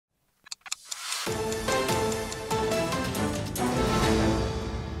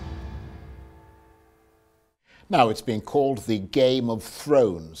Now, it's been called the Game of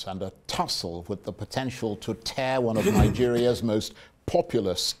Thrones, and a tussle with the potential to tear one of Nigeria's most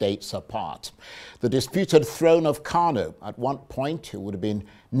populous states apart. The disputed throne of Kano. At one point, it would have been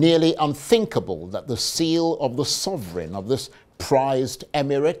nearly unthinkable that the seal of the sovereign of this prized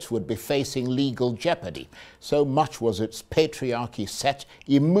emirate would be facing legal jeopardy. So much was its patriarchy set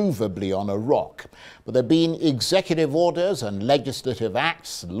immovably on a rock. But there have been executive orders and legislative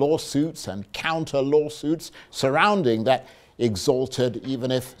acts, lawsuits and counter-lawsuits surrounding that exalted,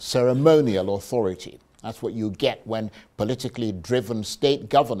 even if ceremonial, authority. That's what you get when politically driven state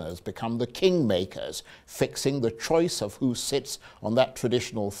governors become the kingmakers, fixing the choice of who sits on that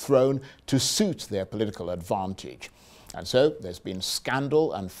traditional throne to suit their political advantage. And so there's been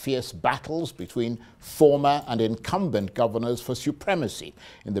scandal and fierce battles between former and incumbent governors for supremacy,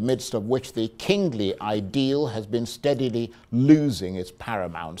 in the midst of which the kingly ideal has been steadily losing its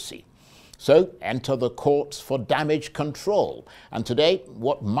paramountcy. So enter the courts for damage control. And today,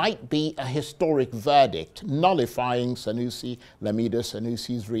 what might be a historic verdict nullifying Sanusi, Lamida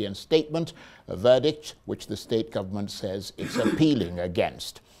Sanusi's reinstatement, a verdict which the state government says it's appealing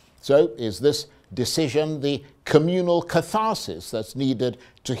against. So is this decision the communal catharsis that's needed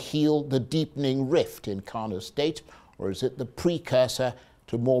to heal the deepening rift in Kano State, or is it the precursor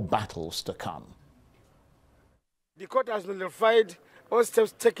to more battles to come? The court has nullified all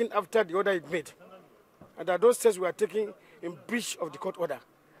steps taken after the order it made, and that those steps were taken in breach of the court order,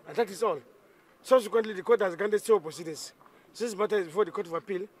 and that is all. Subsequently, the court has granted civil proceedings. Since the matter is before the Court of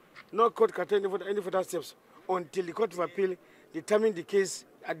Appeal, no court can take any further steps until the Court of Appeal determine the case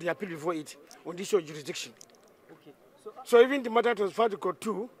at the appeal before it on the issue of jurisdiction. Okay. So even the matter transferred to Court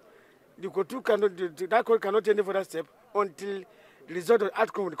 2, the Court 2 cannot, that court cannot take any further step until the result of the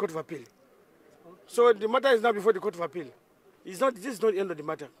outcome of the Court of Appeal. Okay. So the matter is now before the Court of Appeal. This is not the end of the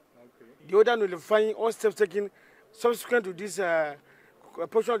matter. Okay. The order nullifying all steps taken subsequent to this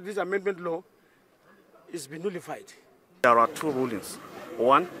portion of this amendment law is been nullified. There are two rulings.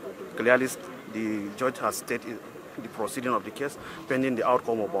 One, clearly the judge has stated the proceeding of the case pending the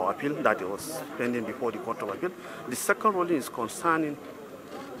outcome of our appeal that it was pending before the Court of Appeal. The second ruling is concerning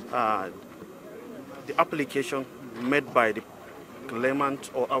the application made by the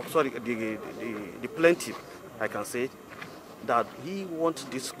claimant, or the plaintiff, I can say, that he wants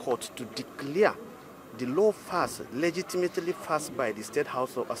this court to declare the law passed, legitimately passed by the State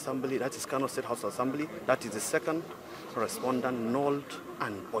House of Assembly, that is Kano State House of Assembly, that is the second respondent, null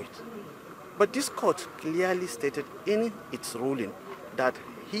and void. But this court clearly stated in its ruling that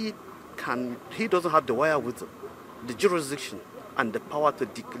he doesn't have the wherewithal, the jurisdiction and the power to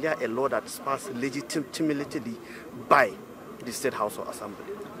declare a law that's passed legitimately by the State House of Assembly.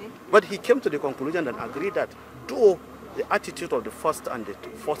 But he came to the conclusion and agreed that though the attitude of the first and the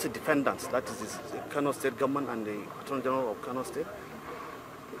fourth defendants, that is the Kano State government and the Attorney General of Kano State,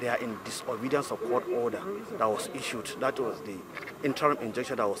 they are in disobedience of court order that was issued. That was the interim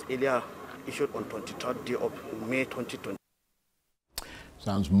injunction that was earlier issued on 23rd day of May 2020.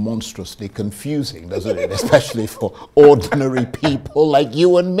 Sounds monstrously confusing, doesn't it? Especially for ordinary people like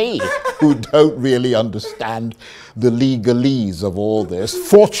you and me, who don't really understand the legalese of all this.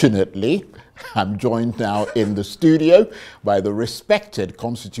 Fortunately, I'm joined now in the studio by the respected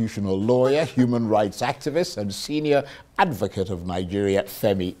constitutional lawyer, human rights activist, and senior advocate of Nigeria,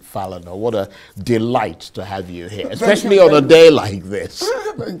 Femi Falana. What a delight to have you here, especially on a day like this.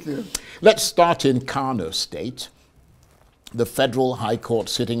 Thank you. Let's start in Kano State. The Federal High Court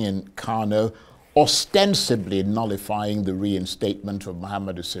sitting in Kano ostensibly nullifying the reinstatement of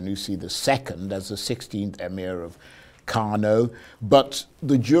Muhammadu Sanusi II as the 16th Emir of Kano, but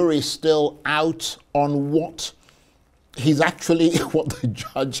the jury's still out on what the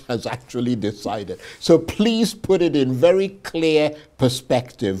judge has actually decided. So please put it in very clear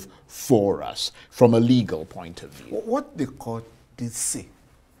perspective for us from a legal point of view. What the court did say,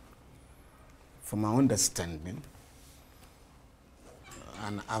 from my understanding,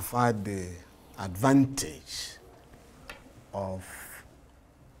 and I've had the advantage of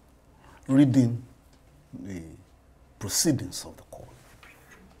reading the proceedings of the court.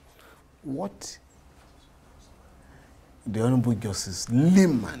 What the Honorable Justice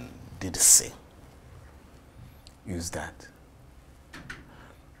Liman did say is that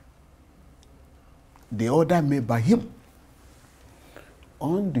the order made by him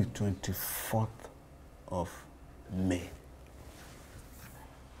on the 24th of May,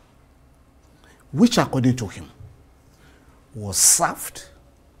 which according to him was served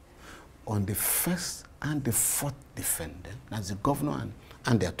on the first and the fourth defendant, that's the governor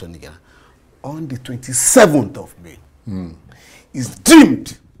and the attorney general, on the 27th of May, is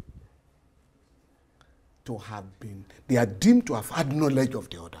deemed to have been, they are deemed to have had knowledge of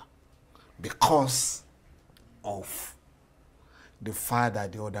the order because of the fact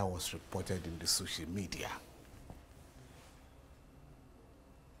that the order was reported in the social media.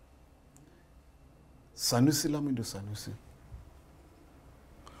 Sanusi Lamido Sanusi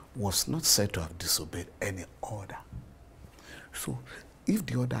was not said to have disobeyed any order. So if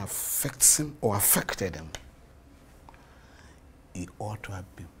the order affects him or affected him, he ought to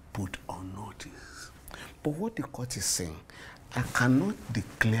have been put on notice. But what the court is saying, I cannot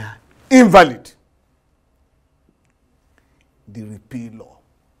declare invalid the repeal law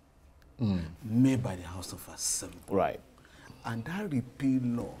made by the House of Assembly. Right. And that repeal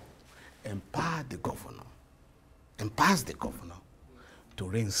law empowers the governor to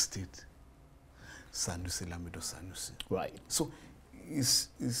reinstate Sanusi Lamido Sanusi. Right. So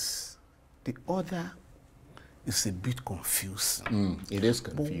the order is a bit confusing. It is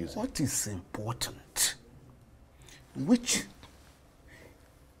confusing. But what is important, which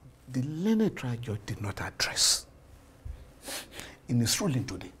the learned trial judge did not address in his ruling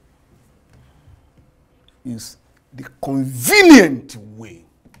today, is the convenient way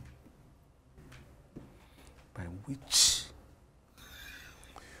by which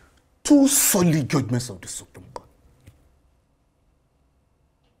two solid judgments of the Supreme Court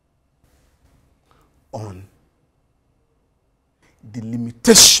on the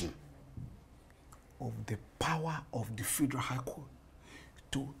limitation of the power of the Federal High Court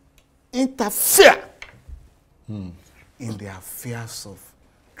to interfere in the affairs of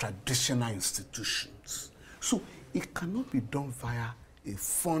traditional institutions. So it cannot be done via a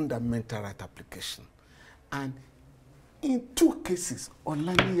fundamental right application. And in two cases,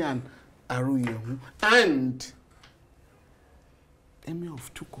 Olani and Aruyehu and Emir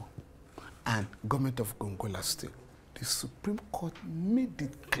of Tuko and government of Gongola State, the Supreme Court made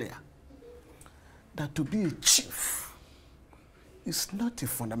it clear that to be a chief is not a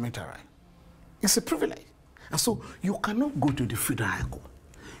fundamental right. It's a privilege. And so you cannot go to the Federal High Court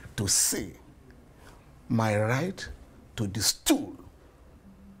to say my right to the stool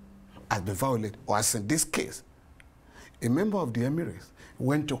has been violated, or as in this case, a member of the Emirates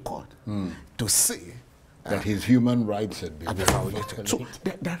went to court to say that his human rights had been violated. So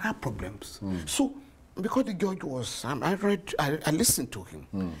there are problems. So because the judge was, I listened to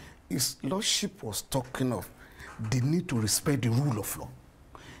him. His lordship was talking of the need to respect the rule of law.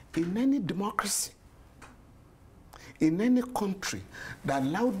 In any democracy, in any country that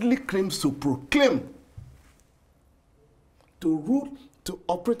loudly claims to proclaim to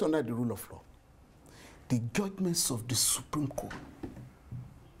operate under the rule of law, the judgments of the Supreme Court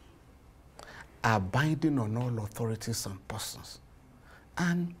are binding on all authorities and persons.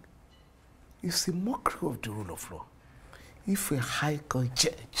 And it's a mockery of the rule of law if a High Court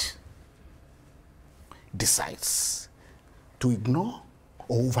judge decides to ignore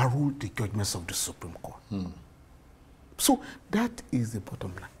or overrule the judgments of the Supreme Court. So that is the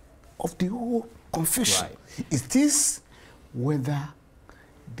bottom line of the whole confusion. Right. It is whether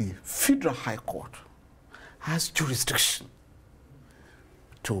the Federal High Court has jurisdiction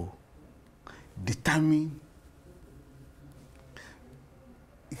to determine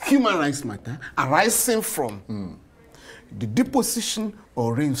human rights matter arising from the deposition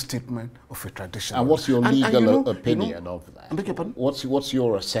or reinstatement of a tradition. And what's your legal opinion of that? I beg your pardon? What's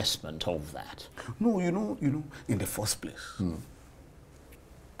your assessment of that? No, you know, in the first place,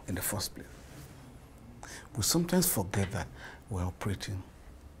 we sometimes forget that we're operating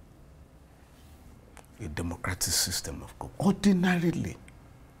a democratic system of government. Ordinarily,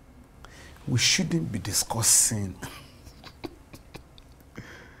 we shouldn't be discussing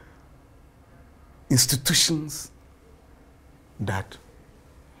institutions that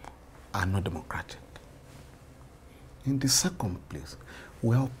are not democratic. In the second place,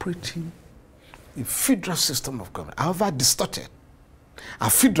 we're operating a federal system of government, however distorted our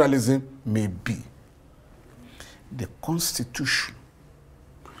federalism may be. The Constitution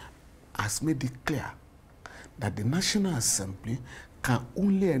has made it clear that the National Assembly can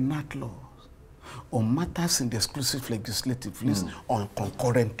only enact laws on matters in the exclusive legislative list on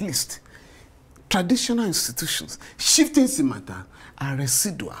concurrent list. Traditional institutions, shifting in matter, are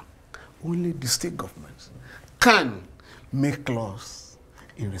residual. Only the state governments can make laws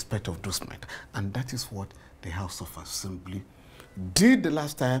in respect of those matters. And that is what the House of Assembly did the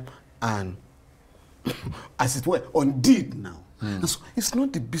last time and, as it were, undid now. And so it's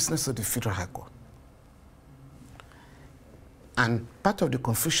not the business of the Federal High Court. And part of the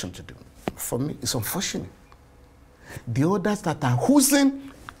confusion today, for me, is unfortunate. The orders that are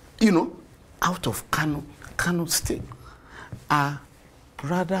oozing, out of Kano State are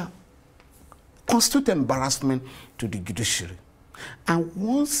rather constitute embarrassment to the judiciary. And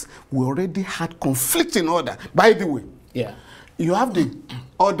once we already had conflicting order, by the way, yeah, you have the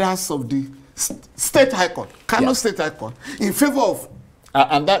orders of the State High Court, Kano State High Court, in favor of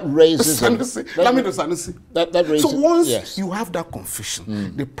and that raises Sanusi. Sanusi. That raises. So once you have that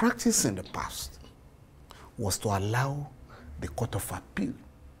confusion, the practice in the past was to allow the Court of Appeal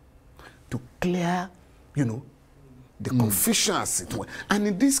to clear, the confusion as it were. And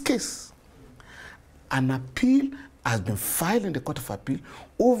in this case, an appeal has been filed in the Court of Appeal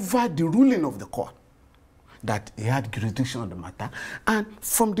over the ruling of the court that he had jurisdiction on the matter. And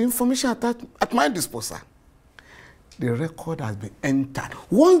from the information at my disposal, the record has been entered.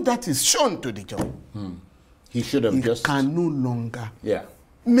 Once that is shown to the judge, he should have just can no longer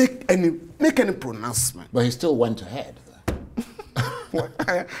make any pronouncement. But he still went ahead. Well,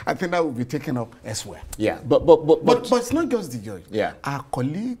 I think that will be taken up elsewhere. Yeah, but it's not just the judge. Yeah, our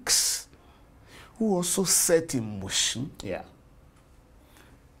colleagues who also set in motion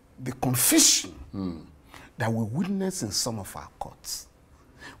the confusion that we witness in some of our courts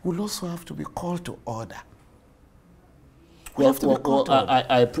will also have to be called to order.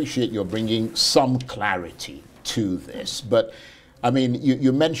 I appreciate you're bringing some clarity to this, but I mean,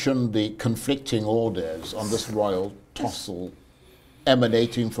 you mentioned the conflicting orders on this royal tussle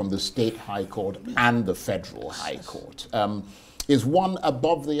emanating from the State High Court and the Federal High Court. Is one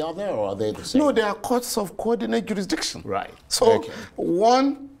above the other, or are they the same? No, they are courts of coordinate jurisdiction. Right. So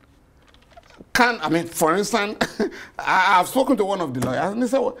one can, I mean, for instance, I've spoken to one of the lawyers, and they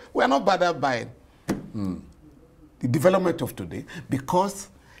said, well, we are not bothered by the development of today because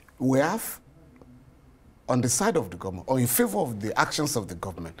we have, on the side of the government, or in favor of the actions of the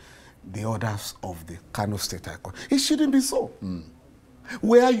government, the orders of the Kano State High Court. It shouldn't be so.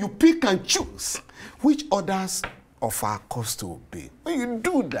 Where you pick and choose which orders of our courts to obey. When you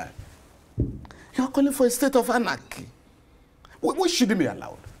do that, you're calling for a state of anarchy, which shouldn't be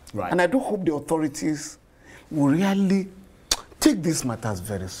allowed. Right. And I do hope the authorities will really take these matters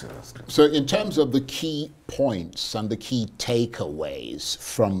very seriously. So in terms of the key points and the key takeaways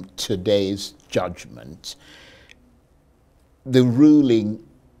from today's judgment, the ruling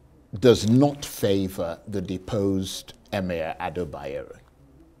does not favor the deposed Emir Ado Bayero.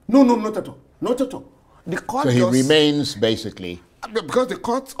 No, not at all. Not at all. The court so he remains basically... Because the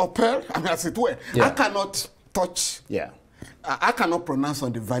court upheld, I mean, as it were, I cannot touch... I cannot pronounce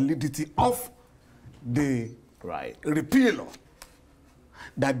on the validity of the repeal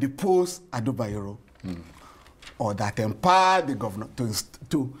that deposed Ado Bayero or that empowered the governor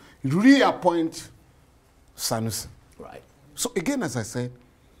to reappoint Sanusi. Right. So again, as I said,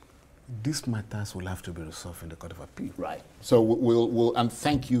 these matters will have to be resolved in the Court of Appeal. Right. So we'll and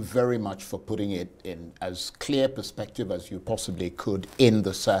thank you very much for putting it in as clear perspective as you possibly could in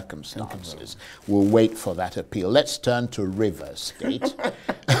the circumstances. We'll wait for that appeal. Let's turn to River State.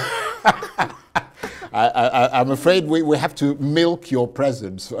 I'm afraid we have to milk your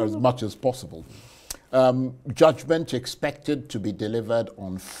presence as much as possible. Judgment expected to be delivered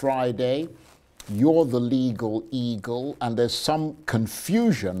on Friday. You're the legal eagle, and there's some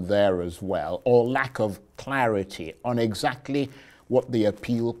confusion there as well, or lack of clarity on exactly what the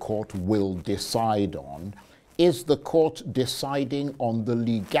appeal court will decide on. Is the court deciding on the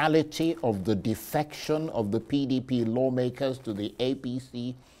legality of the defection of the PDP lawmakers to the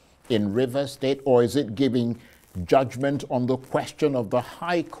APC in River State, or is it giving judgment on the question of the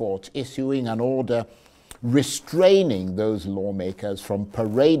High Court issuing an order restraining those lawmakers from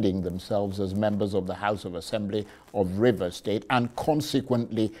parading themselves as members of the House of Assembly of River State and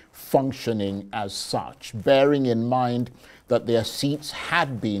consequently functioning as such, bearing in mind that their seats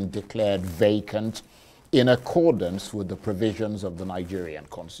had been declared vacant in accordance with the provisions of the Nigerian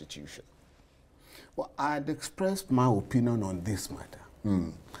Constitution? Well, I'd expressed my opinion on this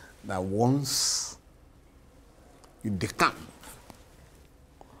matter, that once you decamp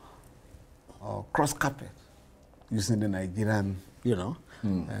or cross carpet, using the Nigerian,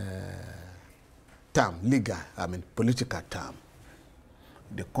 term, legal, political term,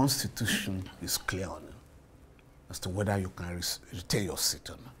 the Constitution is clear on it as to whether you can retain your seat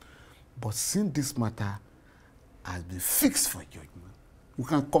or not. But since this matter has been fixed for judgment, we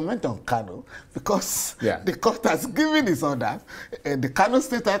can comment on Kano because the court has given its order, the Kano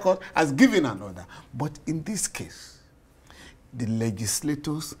State High Court has given an order. But in this case, the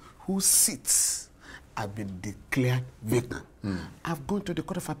legislators whose seats have been declared vacant have gone to the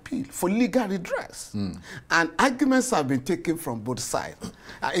Court of Appeal for legal redress. And arguments have been taken from both sides.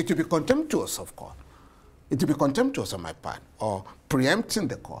 It will be contemptuous, of course, It will be contemptuous on my part, or preempting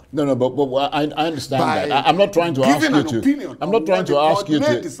the court. No, but I understand that. I'm not trying to ask you to. I'm not trying to ask you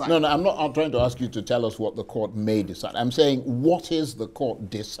to. No, I'm not trying to ask you to tell us what the court may decide. I'm saying, what is the court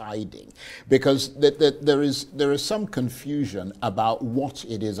deciding? Because there is some confusion about what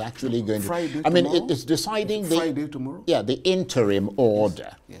it is actually going to. I mean, it's deciding Friday tomorrow. Yeah, the interim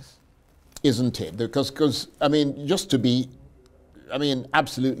order. Yes. Isn't it? Because I mean, just to be,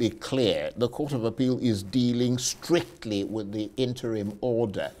 absolutely clear, the Court of Appeal is dealing strictly with the interim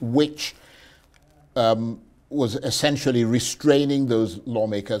order, which was essentially restraining those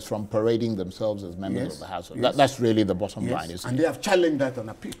lawmakers from parading themselves as members of the House. Yes. That's really the bottom line, isn't it? And they have challenged that on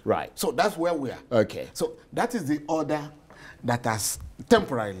appeal. Right. So that's where we are. Okay. So that is the order that has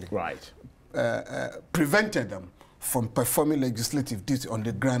temporarily prevented them from performing legislative duty on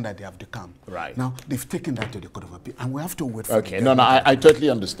the ground that they have become. Right. Now, they've taken that to the Court of Appeal, and we have to wait for Okay, I totally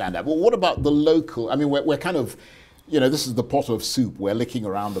understand that. Well, what about the local? I mean, we're kind of, this is the pot of soup. We're licking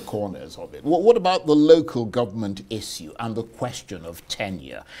around the corners of it. What about the local government issue and the question of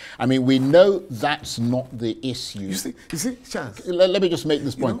tenure? I mean, we know that's not the issue. You see, Charles. Let me just make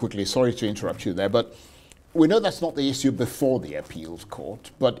this point quickly. Sorry to interrupt you there, but we know that's not the issue before the appeals court.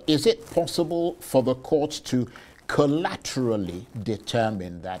 But is it possible for the court to collaterally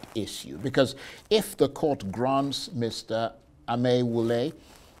determine that issue? Because if the court grants Mr. Amewule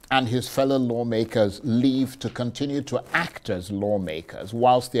and his fellow lawmakers leave to continue to act as lawmakers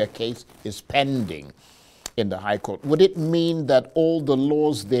whilst their case is pending in the High Court, would it mean that all the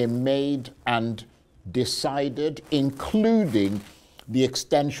laws they made and decided, including the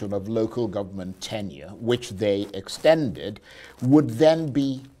extension of local government tenure, which they extended, would then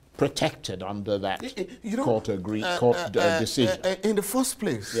be protected under that court decision? In the first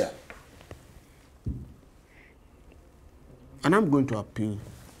place, yeah. And I'm going to appeal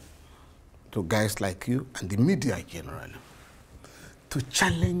to guys like you and the media generally to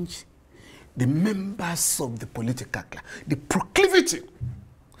challenge the members of the political class, the proclivity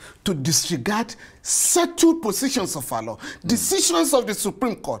to disregard settled positions of our law, decisions of the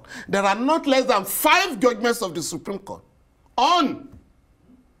Supreme Court. There are not less than 5 judgments of the Supreme Court on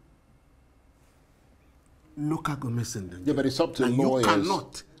local governments in the Yeah, but it's up to and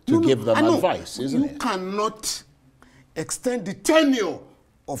lawyers to give them advice, isn't it? You cannot extend the tenure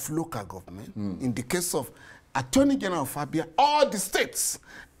of local government in the case of Attorney General of Abia, all the states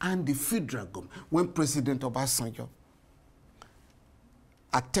and the federal government. When President Obasanjo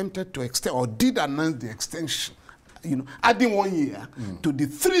attempted to extend or did announce the extension, adding 1 year to the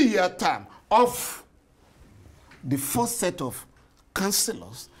 3-year term of the first set of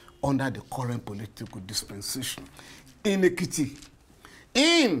councillors under the current political dispensation. In Ekiti,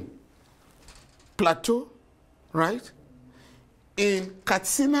 in Plateau, right? In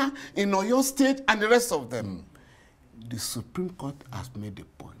Katsina, in Oyo State, and the rest of them. The Supreme Court has made a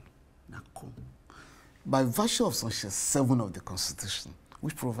point. By virtue of Section 7 of the Constitution,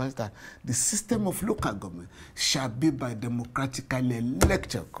 which provides that the system of local government shall be by democratically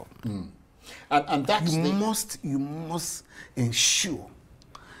elected government. And that's you must ensure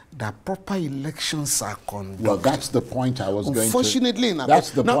that proper elections are conducted. Well, that's the point I was going to. Unfortunately,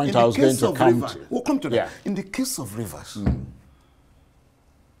 that's the point I was going to come to. We'll come to that. Yeah. In the case of Rivers,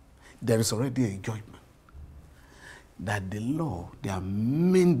 there is already a judgment that the law, the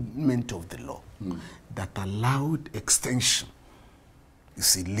amendment of the law that allowed extension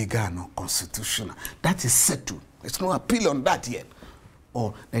is illegal and unconstitutional. That is settled. There's no appeal on that yet.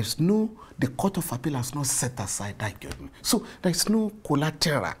 Or there's no, the Court of Appeal has not set aside that judgment. So there's no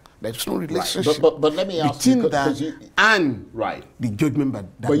collateral. There's no relationship but let me ask between you, that and the judgment.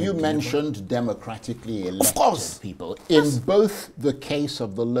 But you mentioned democratically elected people. In both the case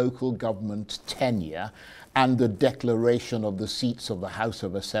of the local government tenure and the declaration of the seats of the House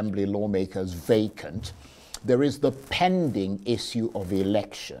of Assembly lawmakers vacant, there is the pending issue of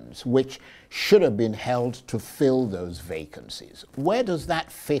elections, which should have been held to fill those vacancies. Where does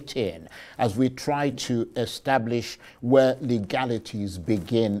that fit in as we try to establish where legalities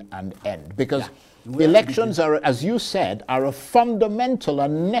begin and end? Because elections are, as you said, are a fundamental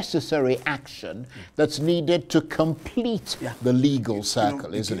and necessary action that's needed to complete the legal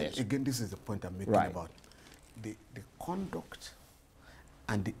circle, isn't it? Again, this is the point I'm making about the conduct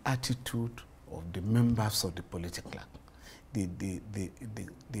and the attitude of the members of the political class, the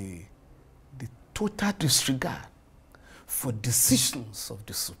total disregard for decisions of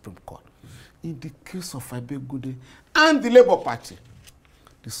the Supreme Court. In the case of Abegude and the Labour Party,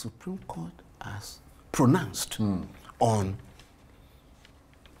 the Supreme Court has pronounced on,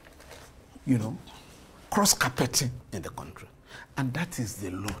 cross-carpeting in the country. And that is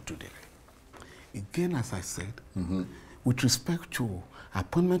the law today. Again, as I said, with respect to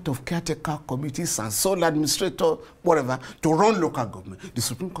appointment of caretaker committees and sole administrator, whatever, to run local government, the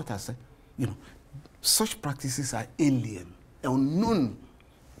Supreme Court has said, you know, such practices are alien, unknown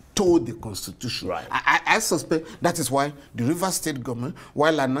to the Constitution. Right. I suspect that is why the Rivers State government,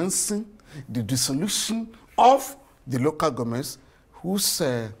 while announcing the dissolution of the local governments whose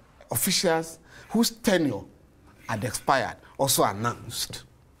officials, whose tenure had expired, also announced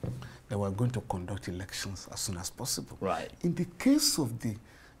they were going to conduct elections as soon as possible. Right. In the case of the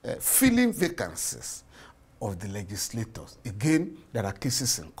filling vacancies of the legislators, again, there are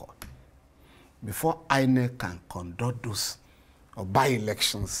cases in court. Before INEC can conduct those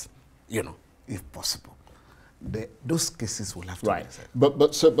by-elections, you know, if possible, those cases will have to be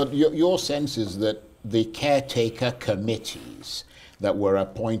decided. But your sense is that the caretaker committees that were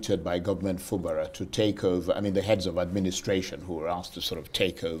appointed by government Fubara to take over, I mean the heads of administration who were asked to sort of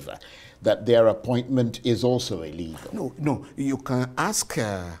take over, that their appointment is also illegal? No, you can ask,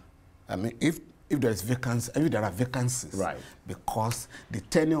 I mean, if there is vacancy, if there are vacancies, right, because the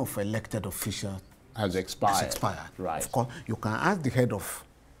tenure of elected officials has expired. Right. Of course, you can ask the head of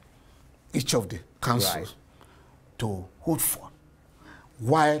each of the councils to hold forth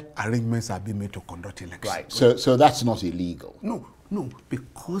while arrangements are being made to conduct elections. Right. So that's not illegal. No,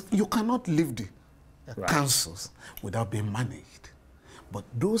 because you cannot leave the councils without being managed. But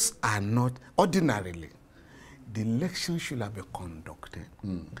those are not ordinarily. The election should have been conducted.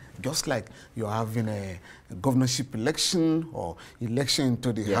 Just like you're having a governorship election or election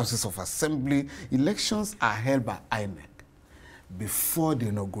into the houses of assembly, elections are held by INEC before the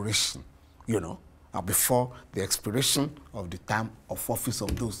inauguration, you know, or before the expiration of the term of office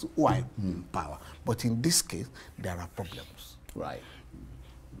of those who are in power. But in this case, there are problems. Right.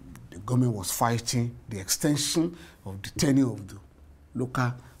 The government was fighting the extension of the tenure of the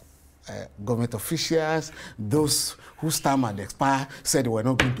local government officials. Those whose term had expired said they were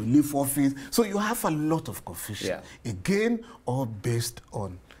not going to leave office. So you have a lot of confusion. Again, all based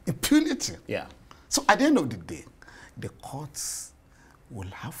on impunity. So at the end of the day, the courts will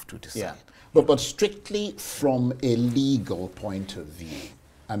have to decide. But strictly from a legal point of view,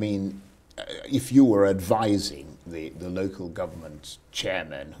 I mean, if you were advising the local government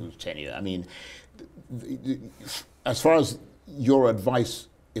chairman whose tenure, I mean, as far as your advice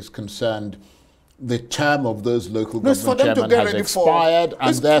is concerned, the term of those local government chairmen has expired,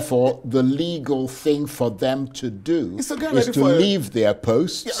 and therefore the legal thing for them to do is to leave their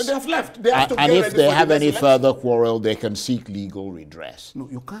posts. They have left. They have to and if they have any further quarrel, they can seek legal redress. No,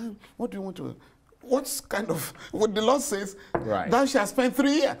 you can't. What do you want to... What's kind of... What the law says, right, thou shalt spend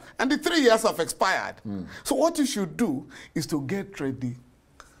 3 years, and the 3 years have expired. So what you should do is to get ready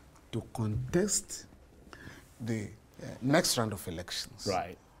to contest the next round of elections.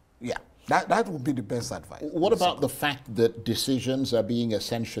 Right. Yeah, that would be the best advice. What about the fact that decisions are being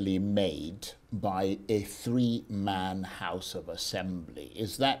essentially made by a 3-man House of Assembly?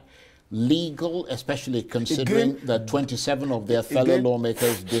 Is that legal, especially considering that 27 of their fellow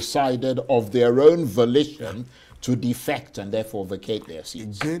lawmakers decided of their own volition to defect and therefore vacate their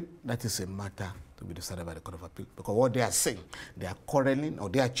seats? Again, that is a matter to be decided by the Court of Appeal, because what they are saying, they are quarreling or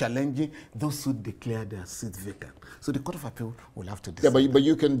they are challenging those who declare their seats vacant. So the Court of Appeal will have to decide. Yeah, but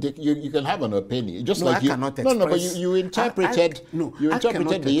you can have an opinion. Just like I cannot express. No, but you interpreted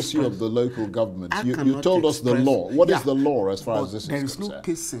the issue of the local government. You told us the law. What is the law as far as this is concerned? There is no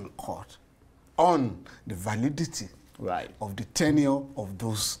case in court on the validity of the tenure of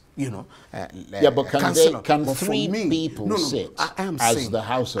those, you know, but can 3 people sit as the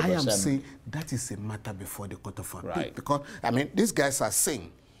House of Assembly? I am saying that is a matter before the Court of Appeal. Because, I mean, these guys are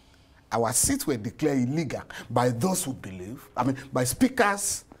saying our seats were declared illegal by those who believe, I mean, by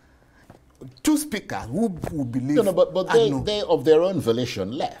speakers, 2 speakers who believe. No, but they of their own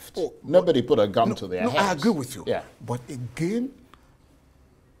volition left. Nobody put a gun to their heads. I agree with you. Yeah. But again,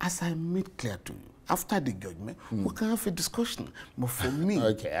 as I made clear to you, after the judgment, we can have a discussion. But for me,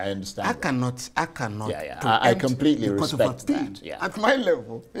 okay, I understand. I cannot. I completely respect that. At my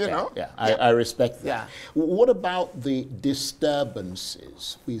level, you know. I respect that. What about the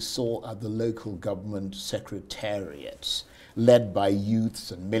disturbances we saw at the local government secretariats, led by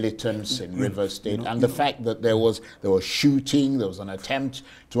youths and militants in River State, and the fact that there was shooting, there was an attempt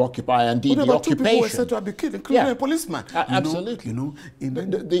to occupy, indeed the occupation. 2 people were said to have been killed, including a policeman. Absolutely.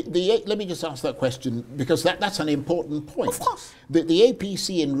 Let me just ask that question, because that's an important point. Of course. The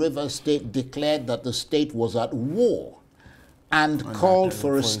APC in River State declared that the state was at war and called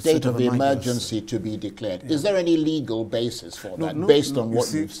for a state of emergency to be declared. Is there any legal basis for that, based on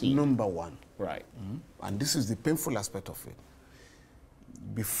what you've seen? Number one. Right. And this is the painful aspect of it.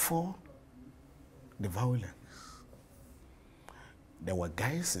 Before the violence. There were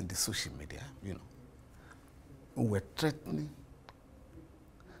guys in the social media, who were threatening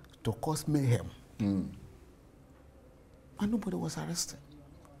to cause mayhem. And nobody was arrested.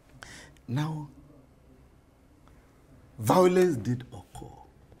 Now, violence did occur.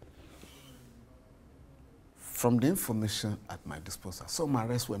 From the information at my disposal, some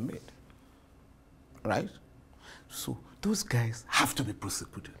arrests were made, right? So those guys have to be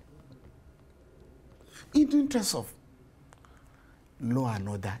prosecuted in the interest of law and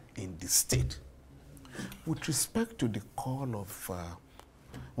order in the state. With respect to the call of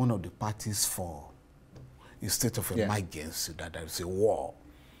one of the parties for a state of emergency, that there is a war,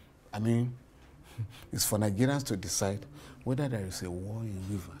 I mean, it's for Nigerians to decide whether there is a war in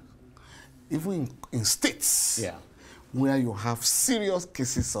rivers. Even in states where you have serious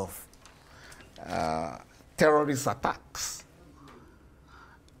cases of terrorist attacks,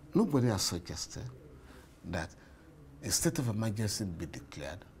 nobody has suggested that a state of emergency be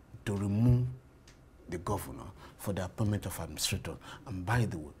declared to remove the governor for the appointment of administrator, and by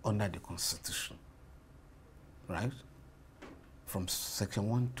the way, under the Constitution, right? From section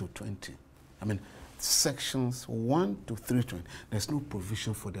 1 to 20. I mean, sections 1 to 320, there's no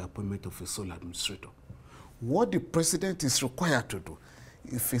provision for the appointment of a sole administrator. What the president is required to do,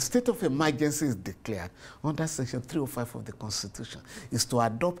 if a state of emergency is declared under section 305 of the Constitution, is to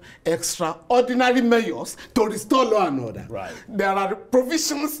adopt extraordinary measures to restore law and order. Right. There are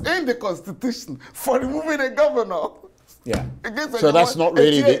provisions in the Constitution for removing a governor. Yeah. So that's not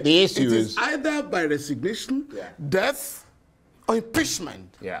really the issue. It is either by resignation, death, or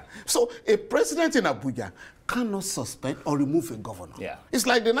impeachment. Yeah. So a president in Abuja cannot suspend or remove a governor. Yeah. It's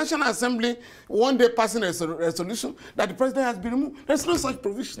like the National Assembly one day passing a resolution that the president has been removed. There's no such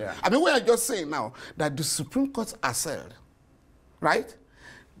provision. Yeah. I mean, we are just saying now that the Supreme Court has said, right,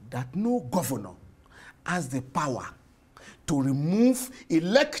 that no governor has the power to remove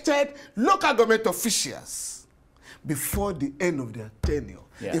elected local government officials before the end of their tenure.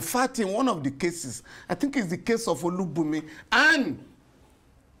 Yeah. In fact, in one of the cases, I think it's the case of Olubumi and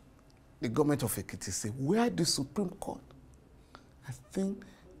the government of Ekiti State, where the Supreme Court, I think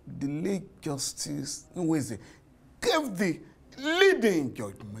the late Justice Nweze, gave the leading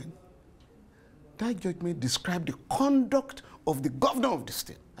judgment. That judgment described the conduct of the governor of the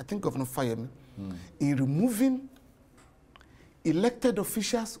state, I think Governor Femi, in removing elected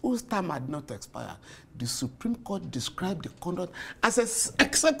officials whose term had not expired. The Supreme Court described the conduct as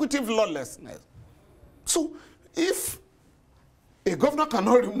executive lawlessness. So if a governor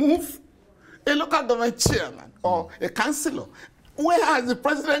cannot remove a local government chairman or a councillor, where has the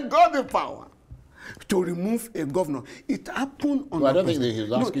president got the power to remove a governor? It happened on. Well, I don't think that he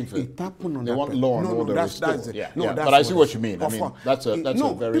was asking for. It happened on. They want law and order restored. But I see what you mean. I mean, that's a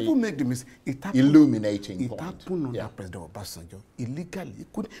very people make the mistake. It happened, illuminating point. It happened under President Obasanjo illegally.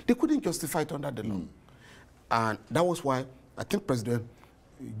 They couldn't justify it under the law, and that was why I think President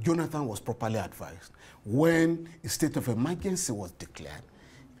Jonathan was properly advised when a state of emergency was declared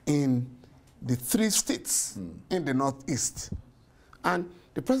in the 3 states in the Northeast. And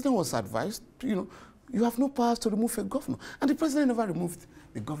the president was advised, you have no powers to remove a governor. And the president never removed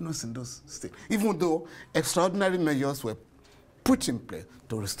the governors in those states, even though extraordinary measures were put in place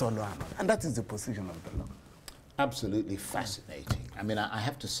to restore law and order. And that is the position of the law. Absolutely fascinating. I mean, I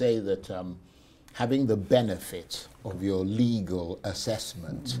have to say that having the benefit of your legal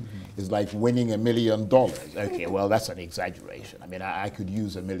assessment is like winning $1 million. Okay, well, that's an exaggeration. I mean, I could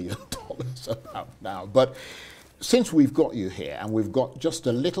use $1 million about now. But since we've got you here and we've got just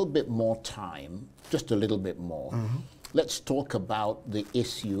a little bit more time, just a little bit more, let's talk about the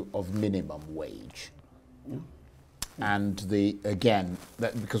issue of minimum wage. And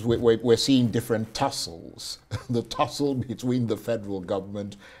because we're seeing different tussles, the tussle between the federal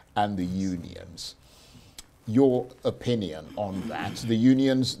government and the unions. Your opinion on that? The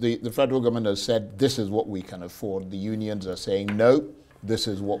unions, the federal government has said this is what we can afford. The unions are saying no, this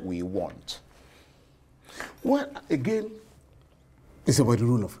is what we want. Well, again, it's about the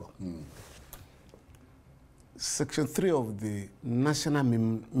rule of law. Section 3 of the National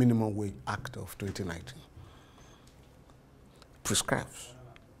Minimum Wage Act of 2019 prescribes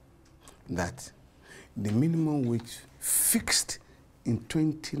that the minimum wage fixed in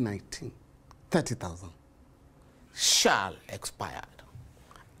 2019, 30,000, shall expire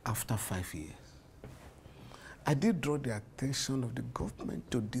after 5 years. I did draw the attention of the government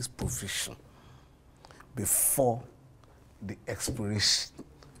to this provision before the expiration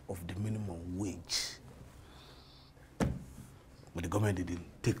of the minimum wage. But the government didn't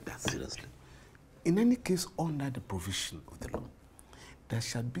take that seriously. In any case, under the provision of the law, there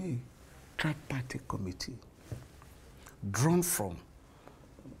shall be tripartite committee drawn from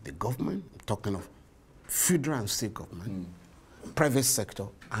the government, I'm talking of federal and state government, private sector,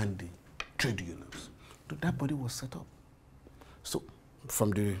 and the trade unions. So that body was set up. So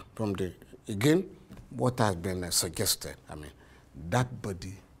from the again, what has been suggested, I mean, that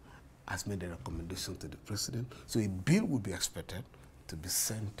body has made a recommendation to the president. So a bill will be expected to be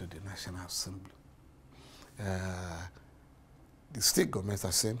sent to the National Assembly. The state governments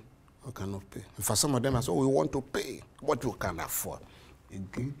are saying, we cannot pay. And for some of them, I say, oh, we want to pay what we can afford.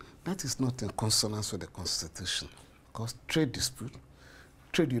 Again, that is not in consonance with the Constitution, because trade dispute,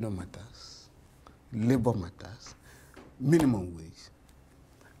 trade union matters, labor matters, minimum wage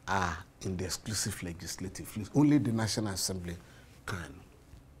are in the exclusive legislative list. Only the National Assembly can,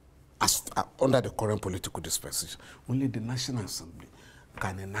 under the current political dispensation, only the National Assembly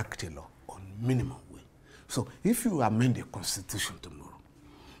can enact a law on minimum wage. So if you amend the Constitution tomorrow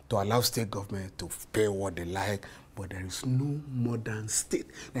to allow state government to pay what they like, but there is no modern state,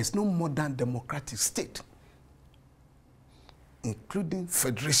 there is no modern democratic state, including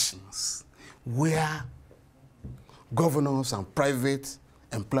federations, where governors and private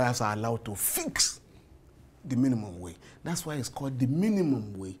employers are allowed to fix the minimum wage. That's why it's called the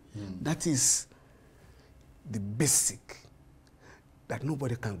minimum wage. That is the basic that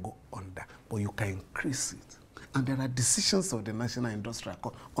nobody can go under, but you can increase it. And there are decisions of the National Industrial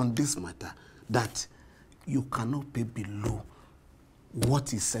Court on this matter that you cannot pay below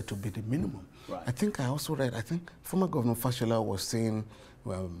what is said to be the minimum. Right. I think I also read, I think former Governor Fashola was saying,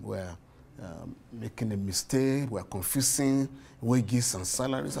 well, we're making a mistake, we're confusing wages and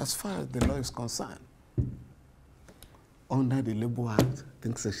salaries as far as the law is concerned. Under the Labour Act, I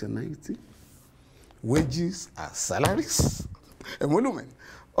think Section 90, wages are salaries, emolument.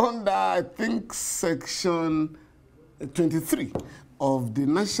 Under, I think, Section 23 of the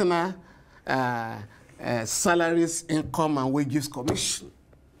National Salaries, Income and Wages Commission,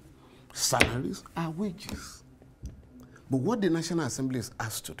 salaries are wages. But what the National Assembly is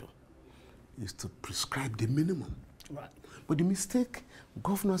asked to do is to prescribe the minimum. Right. But the mistake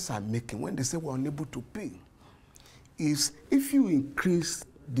governors are making when they say we're unable to pay is if you increase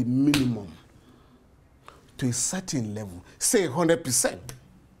the minimum to a certain level, say 100%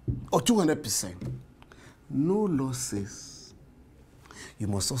 or 200%, no law says you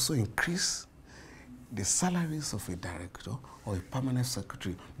must also increase the salaries of a director or a permanent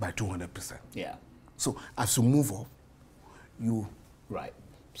secretary by 200%. Yeah. So as you move up, you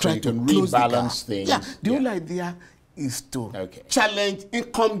try to rebalance things. Yeah. The whole idea is to challenge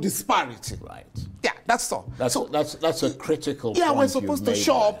income disparity. Right. Yeah, that's all. That's a critical point. Yeah, we're supposed to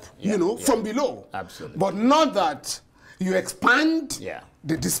shop, from below. Absolutely. But not that you expand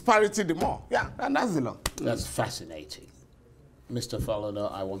the disparity the more. Yeah, and that's the law. That's fascinating. Mr.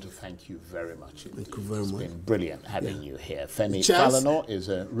 Falana, I want to thank you very much indeed. Thank you very much. It's been brilliant having you here. Femi Falana is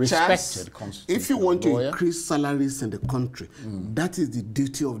a respected constitutional if you want lawyer. To increase salaries in the country, that is the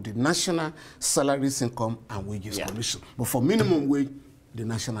duty of the National Salaries, Income and Wages Commission. But for minimum wage, the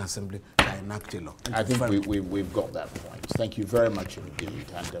National Assembly can enact a law. I think we've got that point. Thank you very much indeed.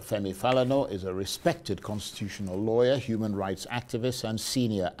 And Femi Falana is a respected constitutional lawyer, human rights activist, and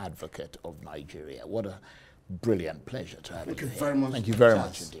senior advocate of Nigeria. What a brilliant pleasure to have you here. Thank you very much. Thank you very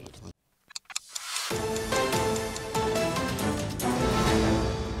much indeed.